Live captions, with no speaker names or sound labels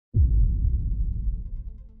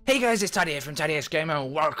Hey guys, it's Taddy here from Taddy Gamer,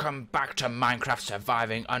 and welcome back to Minecraft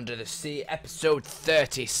Surviving Under the Sea, episode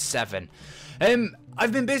 37.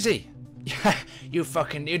 I've been busy. you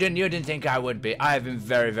didn't think I would be. I have been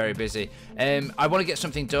very busy. I want to get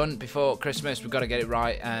something done before Christmas. We've got to get it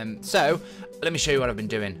right. So let me show you what I've been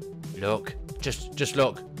doing. Look, just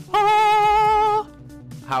look. Ah!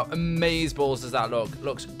 How amazeballs does that look?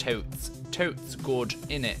 Looks totes good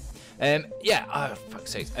in it. Yeah, oh, fuck's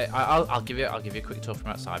sake. I'll give you a quick tour from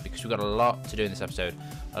outside because we've got a lot to do in this episode.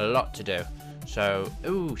 A lot to do. So,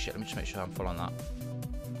 ooh, shit, let me just make sure I'm full on that.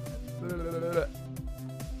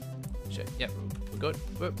 Shit, yep, we're good.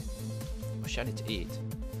 Whoop. Oh, shit, I need to eat.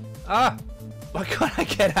 Ah! Why can't I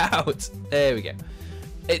get out? There we go.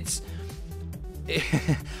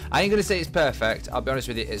 I ain't going to say it's perfect. I'll be honest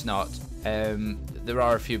with you, it's not. There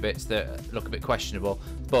are a few bits that look a bit questionable,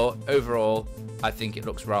 but overall, I think it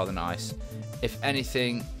looks rather nice. If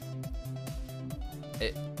anything,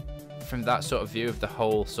 from that sort of view of the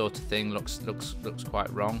whole sort of thing looks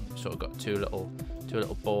quite wrong. Sort of got two little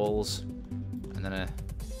balls, and then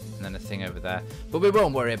a thing over there. But we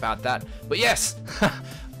won't worry about that. But yes,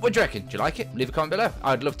 what do you reckon? Do you like it? Leave a comment below.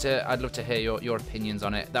 I'd love to hear your opinions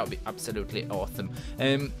on it. That would be absolutely awesome.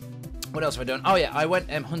 What else have I done? Oh yeah, I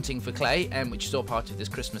went hunting for clay, which is all part of this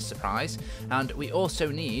Christmas surprise. And we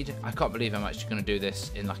also need, I can't believe I'm actually going to do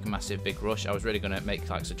this in like a massive big rush. I was really going to make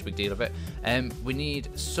like such a big deal of it. We need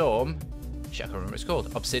some, shit, I can't remember what it's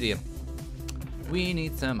called, obsidian. We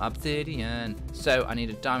need some obsidian. So I need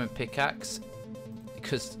a diamond pickaxe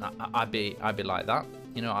because I'd be like that,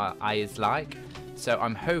 you know, I is like. So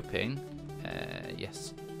I'm hoping,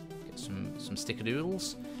 yes, get some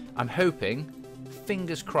stickerdoodles. I'm hoping.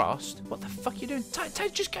 Fingers crossed. What the fuck are you doing? Ty,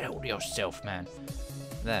 just get hold of yourself, man.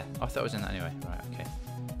 There. Oh, I thought it was in that anyway. Right, okay.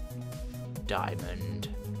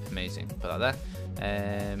 Diamond. Amazing. Put that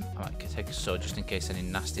there. I might take a sword just in case any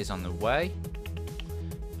nasties on the way.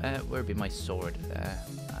 Where would be my sword there?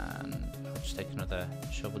 And I'll just take another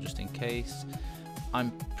shovel just in case.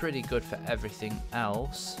 I'm pretty good for everything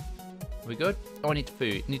else. Are we good? Oh, I need to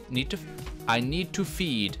food. I need to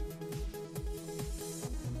feed.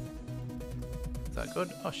 Is that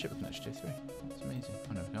good? Oh shit, we can actually do 3. That's amazing.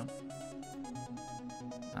 Oh no, we can't.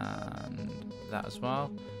 And that as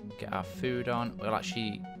well. Get our food on. We'll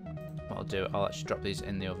actually, what I'll do, I'll actually drop these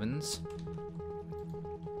in the ovens.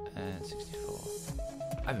 64.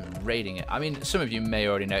 I've been raiding it. I mean, some of you may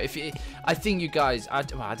already know. I think you guys, I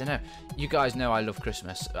don't know. You guys know I love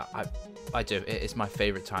Christmas. I do. It's my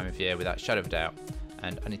favourite time of year, without a shadow of a doubt.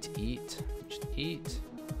 And I need to eat. Just eat.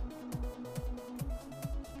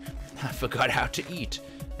 I forgot how to eat.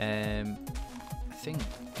 I think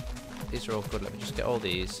these are all good. Let me just get all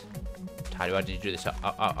these. Tidy, why did you do this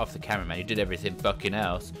off the camera, man? You did everything fucking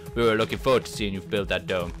else. We were looking forward to seeing you build that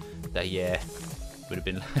dome. That, yeah, would have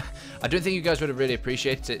been... I don't think you guys would have really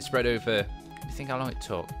appreciated it spread over... You think how long it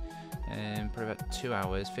took? Probably about 2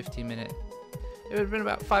 hours, 15 minutes. It would have been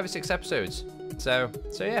about 5 or 6 episodes. So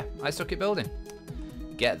yeah, I stuck it building.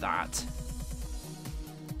 Get that.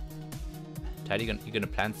 Teddy, you're gonna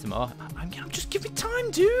plant some more? I'm just give me time,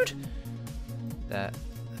 dude. There,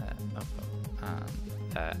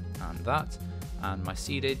 and that, and my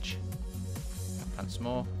seedage. Plant some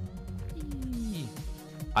more. Eee.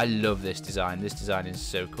 I love this design. This design is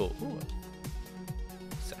so cool. Ooh.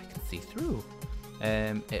 So I can see through.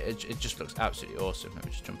 It just looks absolutely awesome. Let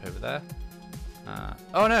me just jump over there.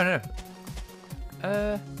 Oh no.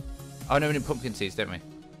 Oh no, we need pumpkin seeds, don't we?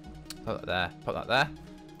 Put that there. Put that there.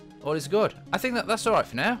 All is good. I think that's alright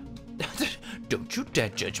for now. Don't you dare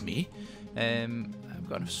judge me. I've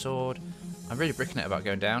got enough sword. I'm really bricking it about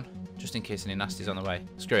going down, just in case any nasties on the way.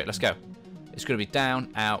 Screw it, let's go. It's going to be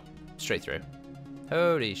down, out, straight through.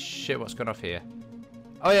 Holy shit, what's going off here?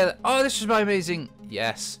 Oh yeah, oh, this is my amazing...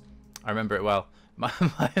 Yes, I remember it well. My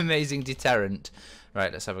amazing deterrent.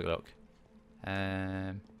 Right, let's have a look.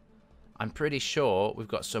 I'm pretty sure we've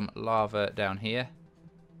got some lava down here.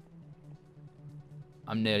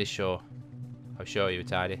 I'm nearly sure. I'll show you,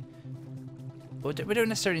 Tidy. We don't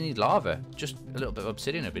necessarily need lava. Just a little bit of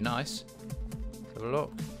obsidian would be nice. Let's have a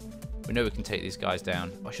look. We know we can take these guys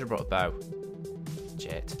down. I should have brought a bow.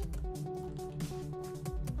 Jet.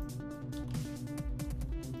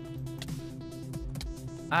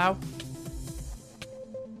 Ow.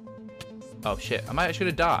 Oh shit. Am I actually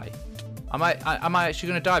gonna die? Am I actually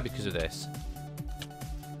gonna die because of this?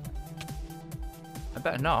 I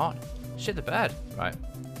better not. Shit the bed. Right.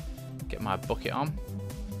 Get my bucket on.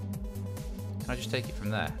 Can I just take it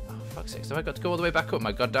from there? Oh, fuck's sake. So I got to go all the way back up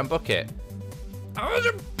my goddamn bucket. Oh,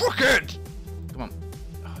 the bucket! Come on.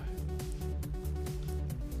 Oh.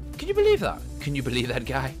 Can you believe that? Can you believe that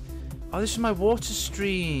guy? Oh, this is my water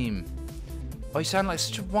stream. Oh, you sound like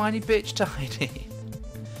such a whiny bitch, Tiny.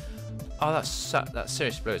 Oh, that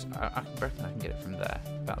seriously blows. I reckon I can get it from there.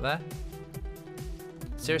 About there?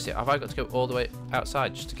 Seriously, have I got to go all the way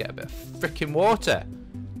outside just to get a bit of freaking water?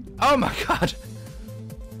 Oh my god!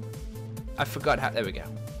 I forgot how. There we go.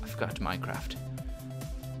 I forgot Minecraft.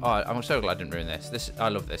 Oh, I'm so glad I didn't ruin this. I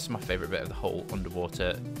love this. It's my favourite bit of the whole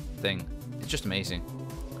underwater thing. It's just amazing.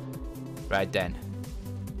 Right then,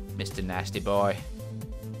 Mr. Nasty Boy.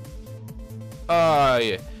 Oh,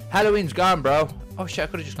 yeah. Halloween's gone, bro. Oh shit, I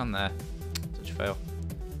could have just gone there. Such a fail.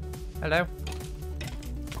 Hello.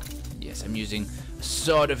 Yes, I'm using a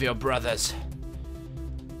sword of your brother's.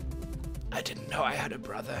 I didn't know I had a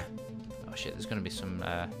brother. Oh shit, there's gonna be some.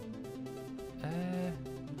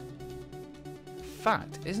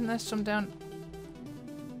 Fact, isn't there some down?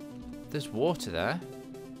 There's water there.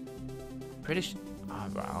 Pretty. Oh,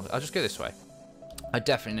 right, I'll just go this way. I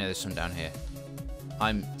definitely know there's some down here.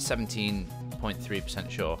 I'm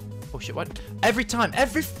 17.3% sure. Oh shit! What? Every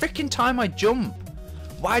freaking time I jump.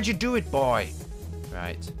 Why'd you do it, boy?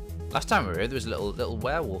 Right. Last time we were here, there was a little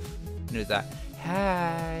werewolf. You know that?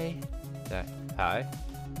 Hi. There. Hi.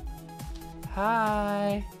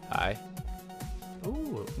 Hi. Hi.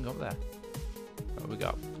 Ooh, we can go up there. What have we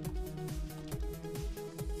got?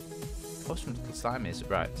 Oh, some little slimies.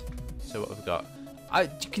 Right. So what have we got?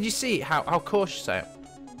 Can you see how cautious I am?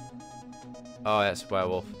 Oh, that's a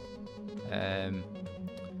werewolf. I'll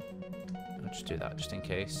just do that just in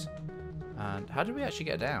case. And how did we actually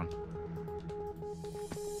get down?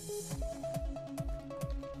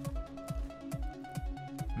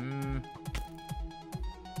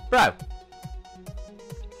 Bro!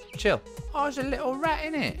 Chill. Oh, there's a little rat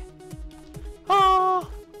in it. Oh!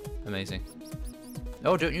 Amazing.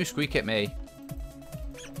 Oh, don't you squeak at me.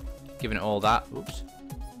 Giving it all that. Oops.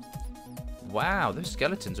 Wow, those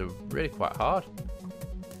skeletons are really quite hard.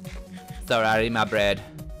 Sorry, my bread.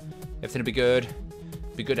 Everything'll be good.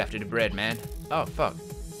 Be good after the bread, man. Oh, fuck.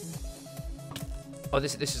 Oh,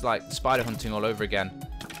 this is like spider hunting all over again.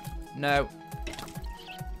 No.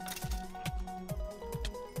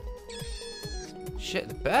 Shit,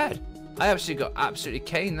 the bed. I actually got absolutely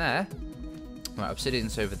cane there. Right,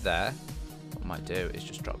 obsidian's over there. What I might do is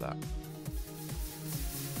just drop that.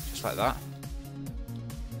 Just like that.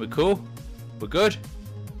 We're cool. We're good.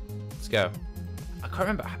 Let's go. I can't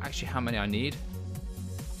remember actually how many I need.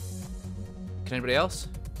 Can anybody else?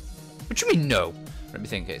 What do you mean no? Let me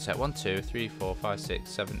think. It's at 1, 2, 3, 4, 5, 6,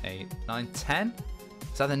 7, 8, 9, 10.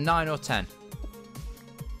 It's either 9 or 10.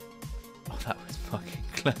 Oh, that was fucking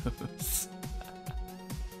close.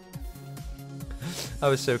 I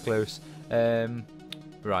was so close.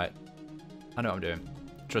 Right. I know what I'm doing.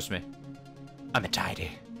 Trust me. I'm a tidy.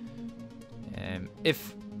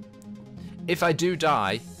 If I do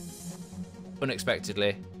die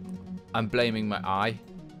unexpectedly, I'm blaming my eye.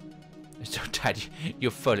 So, Dad,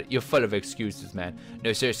 you're full of excuses, man.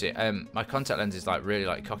 No, seriously. My contact lens is like really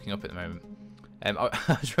like cocking up at the moment. I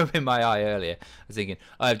was rubbing my eye earlier. I was thinking,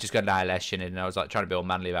 oh, I've just got an eyelash in it, and I was like trying to be all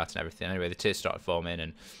manly about it and everything. Anyway, the tears started forming,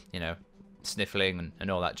 and you know, sniffling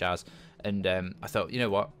and all that jazz. And I thought, you know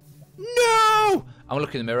what? No! I'm gonna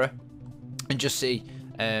look in the mirror and just see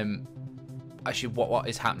actually what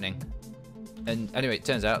is happening. And anyway, it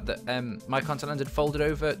turns out that my contact lens had folded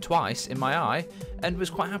over twice in my eye and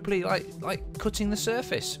was quite happily like cutting the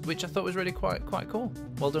surface, which I thought was really quite cool.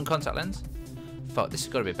 Well done, contact lens. Fuck, this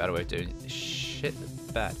has got to be a better way of doing it. Shit, the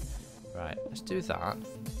bed. Right, let's do that. And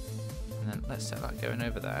then let's set that going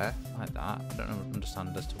over there, like that. I don't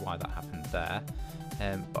understand as to why that happened there.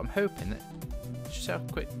 But I'm hoping that... Just see how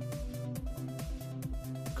quick...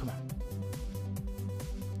 Come on.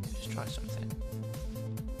 Just try something.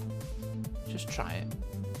 Just try it.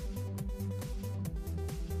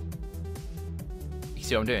 You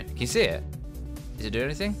see what I'm doing? Can you see it? Is it doing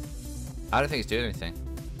anything? I don't think it's doing anything.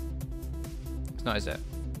 It's not, is it?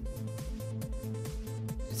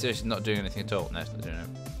 It's seriously not doing anything at all. No, it's not doing it.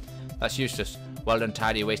 That's useless. Well done,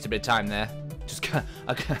 Tidy. You wasted a bit of time there. Just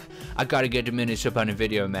I gotta get the minutes up on a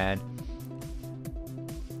video, man.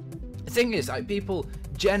 The thing is, like, people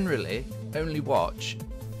generally only watch...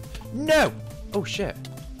 No! Oh, shit.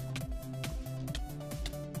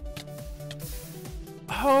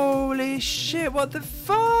 Holy shit, what the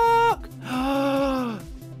fuck? Oh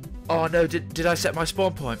no, did I set my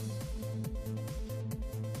spawn point?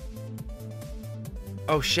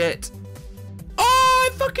 Oh shit. Oh,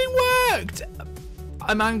 it fucking worked!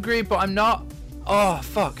 I'm angry, but I'm not. Oh,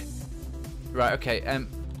 fuck. Right, okay,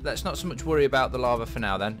 let's not so much worry about the lava for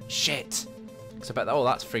now then. Shit. Because I bet that, oh,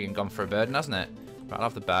 that's friggin' gone for a burden, hasn't it? Right, I'll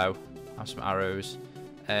have the bow. I'll have some arrows.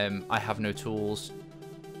 I have no tools.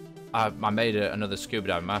 I made another scuba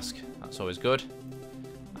dive mask. That's always good.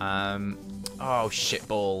 Oh shit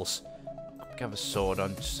balls. Have a sword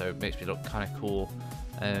on just so it makes me look kind of cool.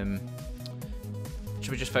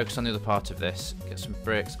 Should we just focus on the other part of this? Get some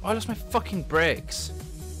bricks. Oh, I lost my fucking bricks.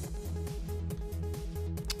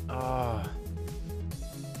 Oh. I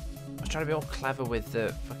was trying to be all clever with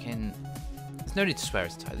the fucking... There's no need to swear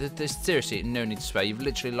at the time. There's seriously no need to swear. You've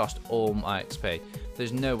literally lost all my XP.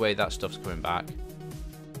 There's no way that stuff's coming back.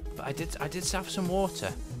 But I did have some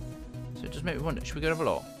water. So it just made me wonder, should we go have a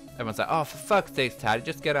look? Everyone's like, oh, for fuck's sake, Taddy,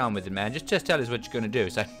 just get on with it, man. Just tell us what you're going to do.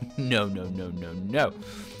 It's like, no, no, no, no, no.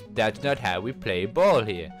 That's not how we play ball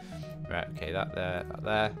here. Right, okay, that there, that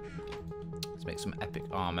there. Let's make some epic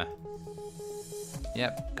armor.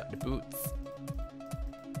 Yep, got the boots.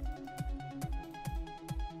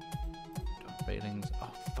 Railings.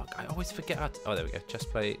 Oh, fuck, I always forget how to... Oh, there we go,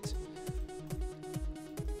 chest plate.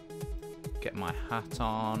 Get my hat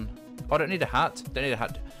on. Oh, I don't need a hat. Don't need a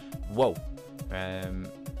hat. Whoa.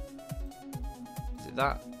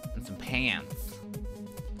 That and some pants.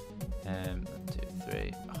 1, 2,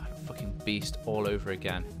 3. Oh, fucking beast all over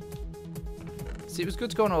again. See, it was good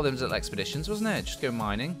to go on all them little expeditions, wasn't it? Just go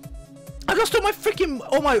mining. I lost all my freaking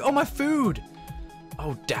all my food.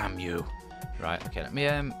 Oh damn you! Right, okay. Let me.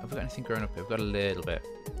 Have we got anything growing up here? We've got a little bit.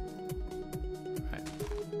 Right.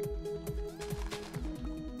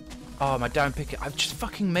 Oh, my damn pickaxe! I've just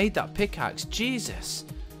fucking made that pickaxe. Jesus!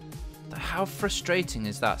 How frustrating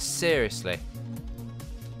is that? Seriously.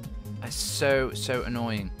 It's so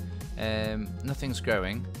annoying. Nothing's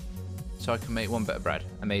growing, so I can make 1 bit of bread.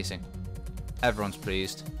 Amazing. Everyone's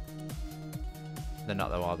pleased. They're not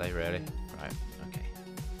though, are they really? Right, okay.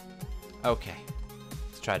 Okay.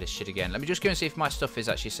 Let's try this shit again. Let me just go and see if my stuff is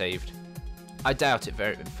actually saved. I doubt it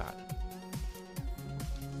very, in fact.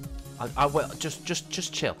 I will, just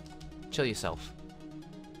chill. Chill yourself.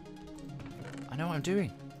 I know what I'm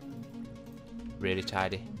doing. Really,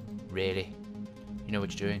 Tidy? Really? You know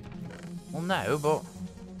what you're doing? Well, no, but...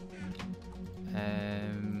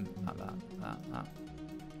 that.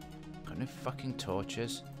 Got no fucking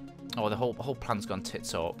torches. Oh, the whole plan's gone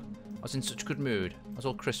tits up. I was in such a good mood. I was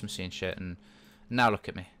all Christmassy and shit, and now look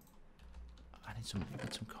at me. I need some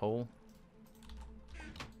coal.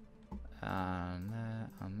 And there,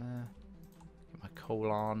 and there. Get my coal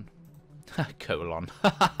on. Coal on.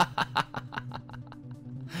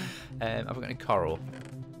 Have I got any coral?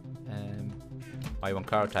 Oh, you want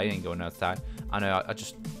coral? You ain't going outside. I know. I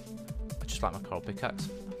just like my coral pickaxe.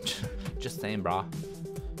 Just saying, brah.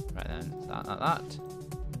 Right then, that. Oh,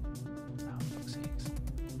 fuck's sakes.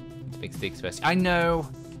 It's big sticks first. I know.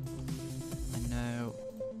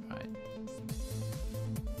 Right.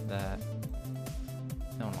 There.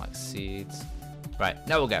 No one likes seeds. Right.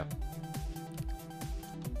 Now we'll go.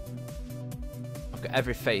 I've got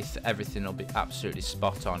every faith that everything will be absolutely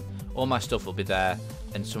spot on. All my stuff will be there,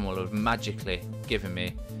 and someone will have magically given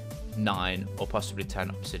me 9 or possibly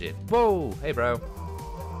 10 obsidian. Whoa! Hey, bro.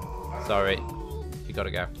 Sorry. You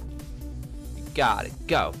gotta go. You gotta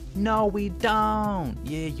go. No, we don't.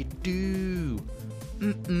 Yeah, you do.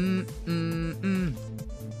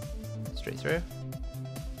 Straight through.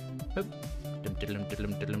 Boop. Dum diddlum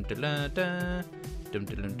diddlum diddlum diddlum da. Dum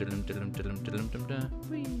diddlum diddlum diddlum diddlum diddlum dum da.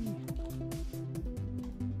 Whee.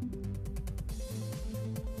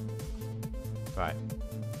 Right.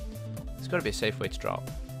 There's got to be a safe way to drop.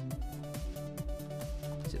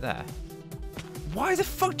 Is it there? Why the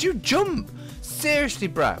fuck do you jump? Seriously,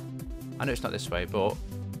 bro. I know it's not this way, but...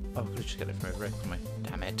 Oh, we could just get it from over here, couldn't we?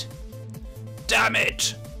 Damn it. Damn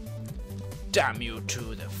it! Damn you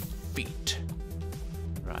to the feet.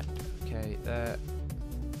 Right. Okay, there.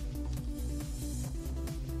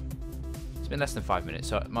 It's been less than 5 minutes,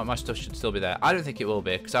 so my stuff should still be there. I don't think it will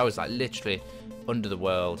be, because I was like literally under the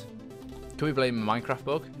world. Can we blame a Minecraft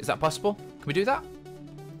bug? Is that possible? Can we do that?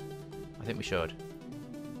 I think we should.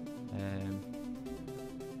 The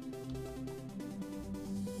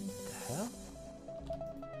hell?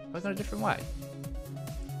 Have I gone a different way?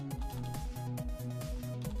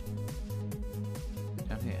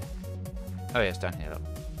 Down here. Oh yeah, it's down here, look.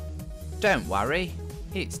 Don't worry.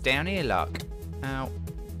 It's down here, look. Ow.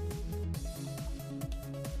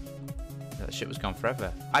 That shit was gone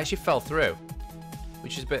forever. I actually fell through.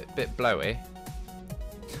 Which is a bit blowy.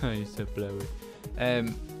 Oh, you're so blowy.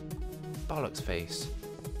 Bollocks face.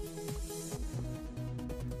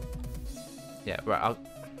 Yeah, right.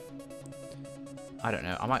 I don't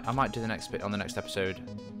know. I might do the next bit on the next episode.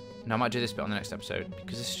 No, I might do this bit on the next episode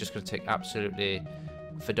because this is just going to take absolutely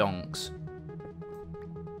for donks.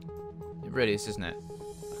 It really is, isn't it?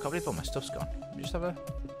 I can't believe all my stuff's gone. Let me just have a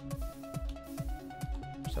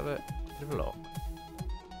bit of a look.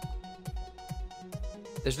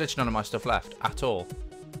 There's literally none of my stuff left at all.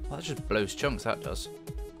 Well, that just blows chunks, that does.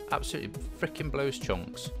 Absolutely freaking blows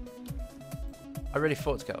chunks. I really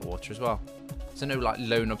thought to get the water as well. Is there no like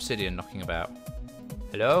lone obsidian knocking about?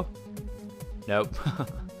 Hello? Nope.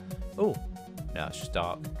 Oh, no, it's just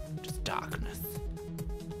dark. Just darkness.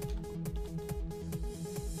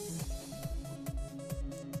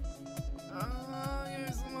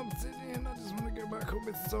 Here's some obsidian. I just want to go back up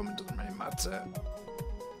with some. It doesn't really matter.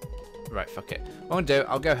 Right, fuck it. What I'll do,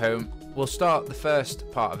 I'll go home. We'll start the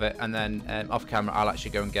first part of it, and then off camera, I'll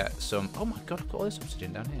actually go and get some. Oh my god, I've got all this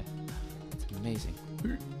obsidian down here. It's amazing.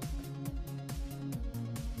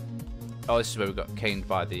 Oh, this is where we got caned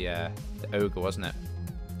by the ogre, wasn't it?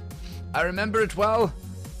 I remember it well.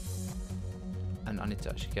 And I need to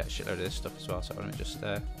actually get a shitload of this stuff as well. So let me just.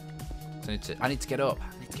 I need to get up.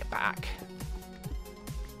 I need to get back.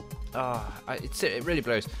 Oh, it really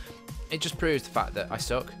blows. It just proves the fact that I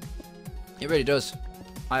suck. It really does.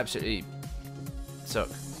 I absolutely suck.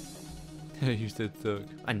 You said suck.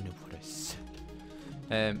 I know what I said.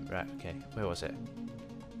 Right, okay. Where was it?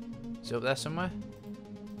 Is it up there somewhere?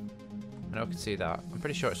 I know I can see that. I'm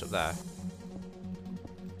pretty sure it's up there.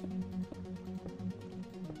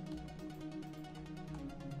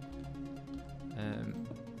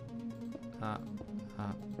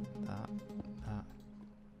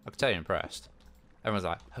 I can tell you're impressed. Everyone's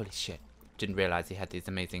like, holy shit. Didn't realise he had these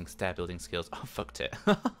amazing stair building skills. Oh, fucked it.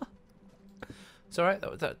 It's alright, that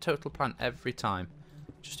was that total plan every time.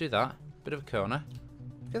 Just do that. Bit of a corner.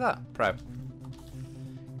 Look at that. Pro.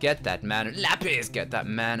 Get that man. Lapis! Get that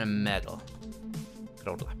man a medal. Good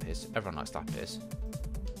old Lapis. Everyone likes Lapis.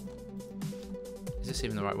 Is this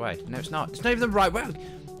even the right way? No, it's not. It's not even the right way.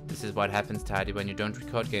 This is what happens, Tidy, when you don't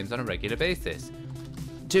record games on a regular basis.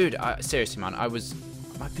 Dude, seriously, man.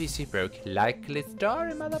 My PC broke. Likely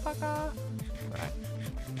story, motherfucker. Right.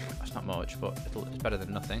 That's not much, but it's better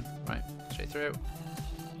than nothing. Right. Straight through.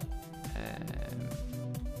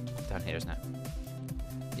 Down here, isn't it?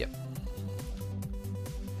 Yep.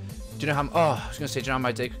 Do you know how... Oh, I was going to say, do you know how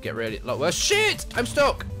my day could get really... a lot worse? Shit! I'm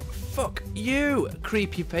stuck! Fuck you,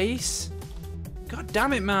 creepy face. God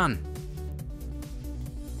damn it, man.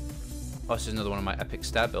 Oh, this is another one of my epic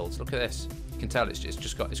stair builds. Look at this. You can tell it's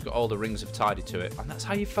got all the rings of tidy to it. And that's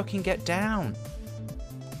how you fucking get down.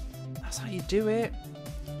 That's how you do it.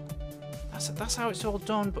 That's how it's all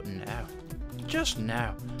done, but no. Just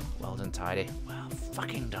no. Well done, Tidy. Well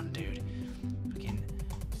fucking done, dude. Fucking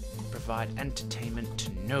provide entertainment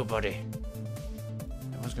to nobody.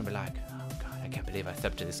 Everyone's gonna be like, oh god, I can't believe I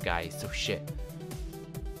subbed to this guy. He's so shit.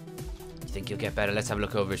 You think he'll get better? Let's have a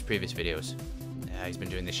look over his previous videos. Yeah, he's been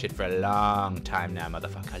doing this shit for a long time now,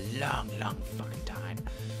 motherfucker. Long fucking time.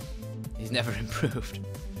 He's never improved.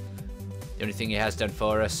 The only thing he has done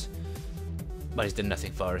for us, well, he's done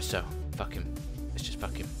nothing for us, so fuck him. Let's just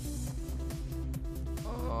fuck him.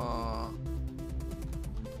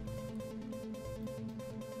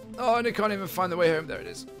 Oh, and I can't even find the way home. There it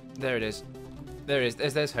is. There it is. There it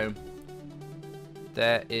is. There's home.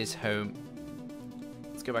 There is home.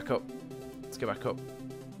 Let's go back up. Let's go back up.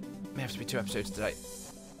 May have to be 2 episodes today.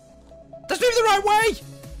 That's not even the right way!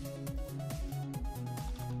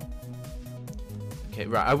 Okay,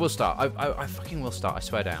 right, I will start. I fucking will start, I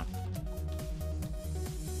swear down.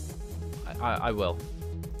 I will.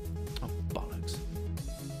 Oh, bollocks.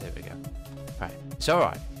 There we go. Right, it's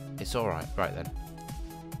alright. It's alright. Right then.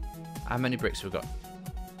 How many bricks have we got?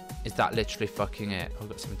 Is that literally fucking it? I've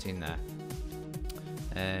got 17 there.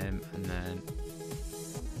 And then...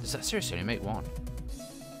 Does that seriously only make 1?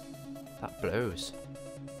 That blows.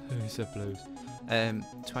 That blows.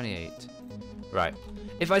 28. Right.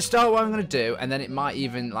 If I start what I'm gonna do, and then it might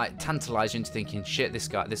even like tantalize you into thinking, shit, this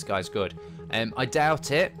guy's good. I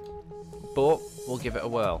doubt it, but we'll give it a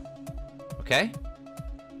whirl. Okay?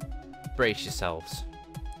 Brace yourselves,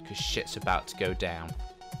 because shit's about to go down.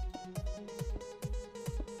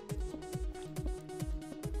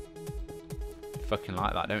 You fucking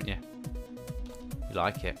like that, don't you? You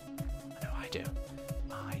like it? I know I do.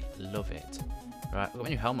 I love it. Right, I've got my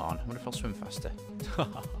new helmet on. I wonder if I'll swim faster.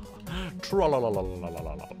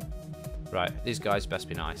 Right, these guys best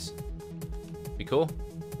be nice. Be cool?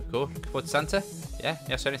 Be cool? Looking forward to Santa? Yeah?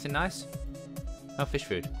 Yeah, so anything nice? Oh, fish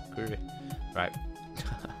food. Groovy. Right.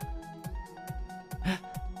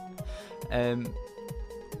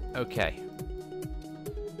 Okay.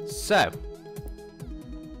 So,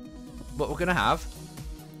 what we're gonna have,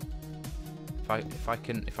 if I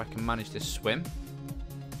can manage this swim.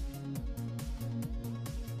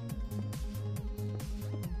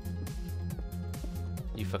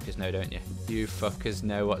 You fuckers know, don't you? You fuckers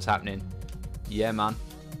know what's happening. Yeah, man.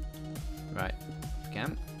 Right.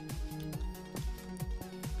 Again.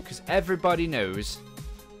 because everybody knows.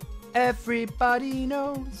 Everybody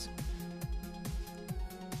knows.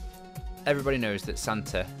 Everybody knows that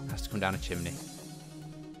Santa has to come down a chimney.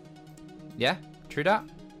 Yeah? True that?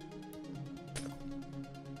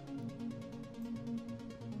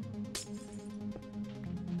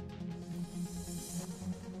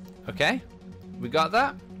 Okay, we got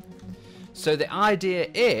that. So the idea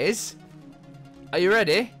is, are you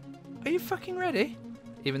ready? Are you fucking ready?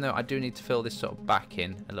 Even though I do need to fill this sort of back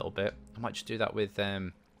in a little bit. I might just do that with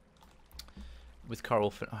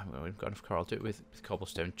coral. Oh, well, we've got enough coral. I'll do it with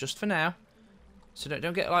cobblestone just for now. So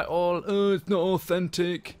don't get like all, oh, it's not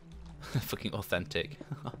authentic. Fucking authentic.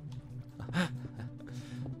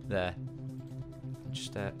 There.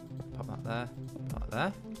 Just pop that there. Pop that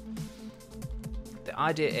there. The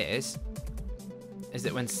idea is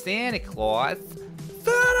that when Santa Claus,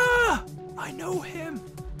 Santa, I know him.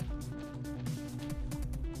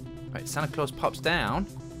 Right, Santa Claus pops down.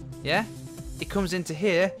 Yeah, he comes into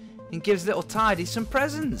here and gives little Tidy some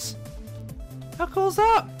presents. How cool's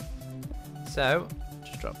that? So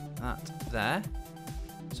just drop that there.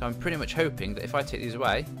 So I'm pretty much hoping that if I take these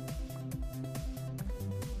away,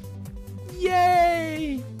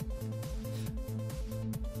 yay!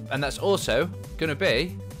 And that's also going to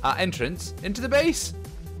be our entrance into the base.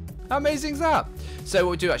 How amazing is that? So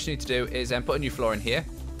what we do actually need to do is put a new floor in here,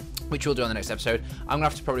 which we'll do on the next episode. I'm gonna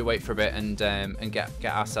have to probably wait for a bit and get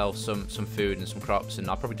ourselves some food and some crops, and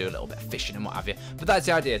I'll probably do a little bit of fishing and what have you. But that's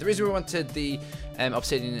the idea. The reason we wanted the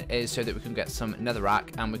obsidian is so that we can get some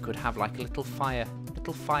netherrack and we could have like a little fire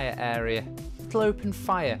area, little open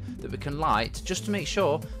fire that we can light just to make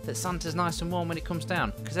sure that Santa's nice and warm when it comes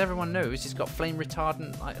down, because everyone knows he's got flame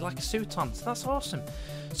retardant like a suit on. So that's awesome.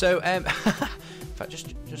 So in fact,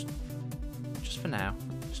 just for now,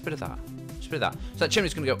 just a bit of that. So that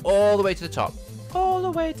chimney's going to go all the way to the top. All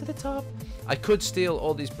the way to the top. I could steal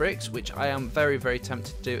all these bricks, which I am very, very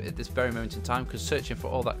tempted to do at this very moment in time, because searching for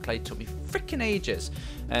all that clay took me freaking ages.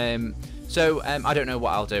 So I don't know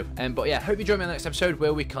what I'll do. But yeah, hope you join me on the next episode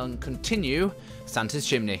where we can continue Santa's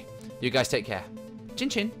chimney. You guys take care. Chin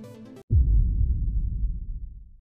chin.